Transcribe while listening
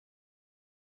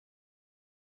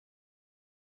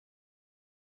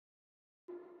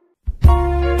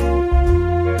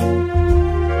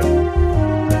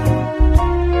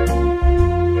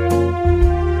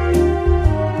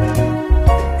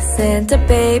Santa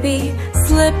baby,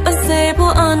 slip a sable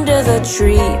under the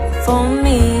tree for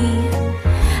me.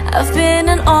 I've been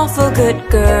an awful good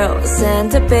girl,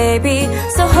 Santa baby,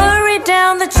 so hurry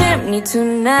down the chimney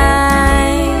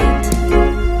tonight.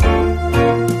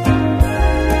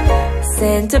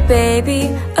 Santa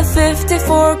baby, a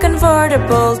 54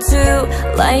 convertible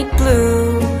to light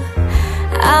blue.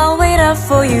 I'll wait up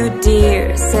for you,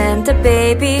 dear Santa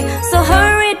baby, so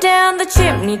hurry down the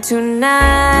chimney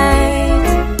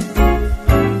tonight.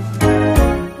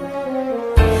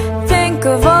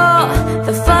 Think of all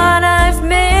the fun I've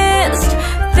missed.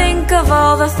 Think of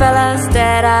all the fellas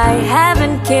that I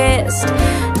haven't kissed.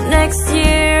 Next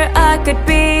year I could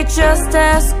be just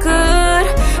as good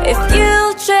if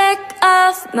you'll check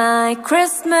off my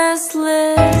Christmas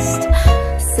list.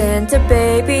 Santa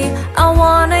baby, I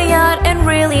want a yacht, and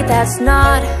really that's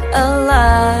not a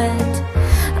lot.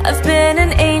 I've been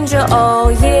an angel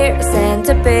all year,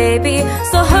 Santa baby,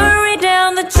 so hurry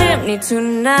down the chimney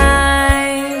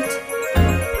tonight.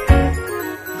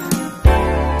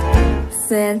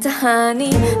 Santa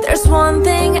honey, there's one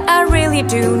thing I really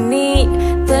do need,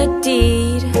 the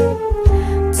deed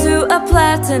to a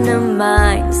platinum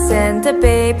mine, Santa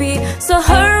baby, so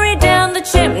hurry down the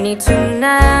chimney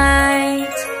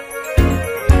tonight.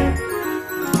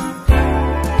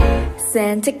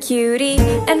 Santa cutie,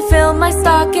 and fill my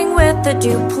stocking with the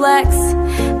duplex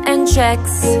and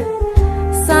checks.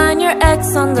 Sign your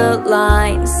X on the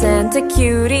line, Santa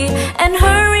cutie, and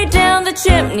hurry down the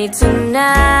chimney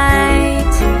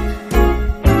tonight.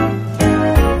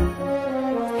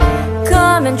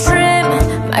 Come and trim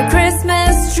my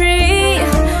Christmas tree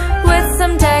with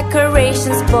some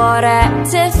decorations bought at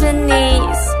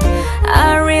Tiffany's.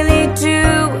 I really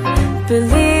do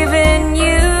believe in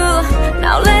you.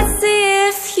 Now let's see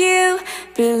if you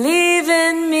believe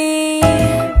in me.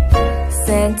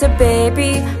 Santa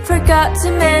baby, forgot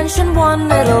to mention one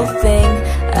little thing,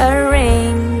 a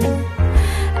ring.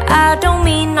 I don't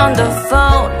mean on the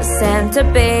phone, Santa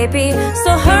baby,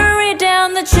 so hurry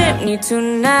down the chimney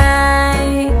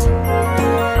tonight.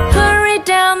 Hurry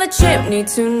down the chimney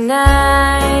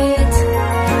tonight.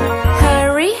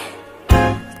 Hurry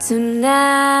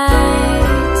tonight.